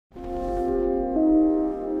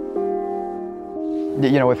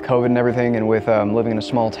You know, with COVID and everything, and with living in a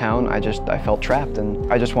small town, I felt trapped,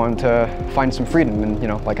 and I just wanted to find some freedom. And you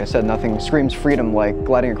know, like I said, nothing screams freedom like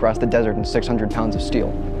gliding across the desert in 600 pounds of steel.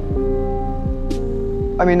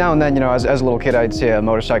 I mean, now and then, you know, as a little kid, I'd see a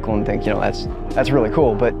motorcycle and think, you know, that's really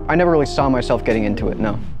cool, but I never really saw myself getting into it,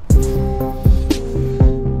 no.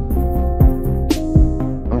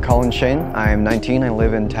 I'm Collin Shane. I'm 19. I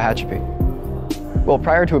live in Tehachapi. Well,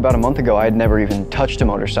 prior to about a month ago, I had never even touched a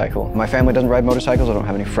motorcycle. My family doesn't ride motorcycles. I don't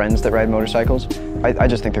have any friends that ride motorcycles. I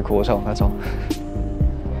just think they're cool as hell, that's all.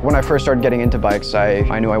 When I first started getting into bikes,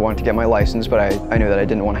 I knew I wanted to get my license, but I knew that I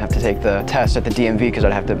didn't want to have to take the test at the DMV because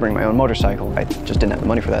I'd have to bring my own motorcycle. I just didn't have the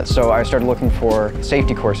money for that. So I started looking for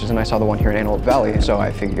safety courses, and I saw the one here in Antelope Valley, so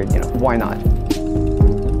I figured, you know, why not?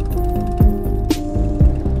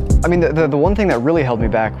 I mean, the one thing that really held me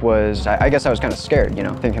back was, I guess I was kind of scared, you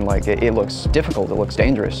know, thinking like, it looks difficult, it looks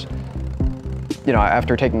dangerous. You know,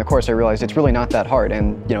 after taking the course, I realized it's really not that hard,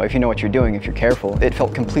 and, you know, if you know what you're doing, if you're careful, it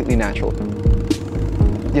felt completely natural.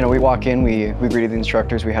 You know, we walk in, we greeted the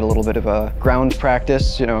instructors, we had a little bit of a ground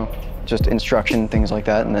practice, you know, just instruction, things like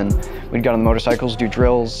that, and then we'd get on the motorcycles, do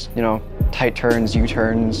drills, you know, tight turns,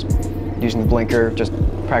 U-turns, using the blinker, just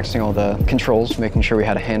practicing all the controls, making sure we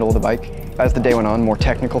had a handle of the bike. As the day went on, more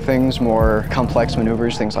technical things, more complex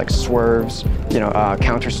maneuvers, things like swerves, you know,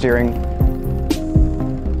 counter steering.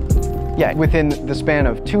 Yeah, within the span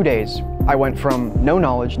of 2 days, I went from no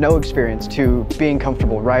knowledge, no experience, to being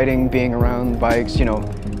comfortable riding, being around bikes, you know,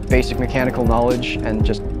 basic mechanical knowledge, and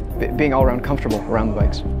just being all around comfortable around the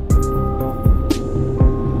bikes.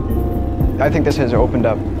 I think this has opened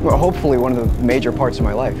up, well, hopefully, one of the major parts of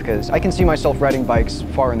my life, because I can see myself riding bikes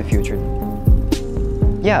far in the future.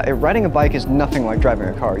 Yeah, riding a bike is nothing like driving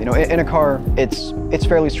a car. You know, in a car, it's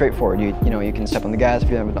fairly straightforward. You know, you can step on the gas.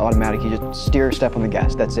 If you have an automatic, you just steer, step on the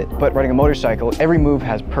gas, that's it. But riding a motorcycle, every move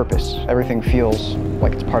has purpose. Everything feels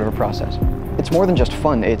like it's part of a process. It's more than just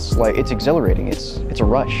fun. It's exhilarating. It's a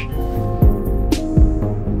rush.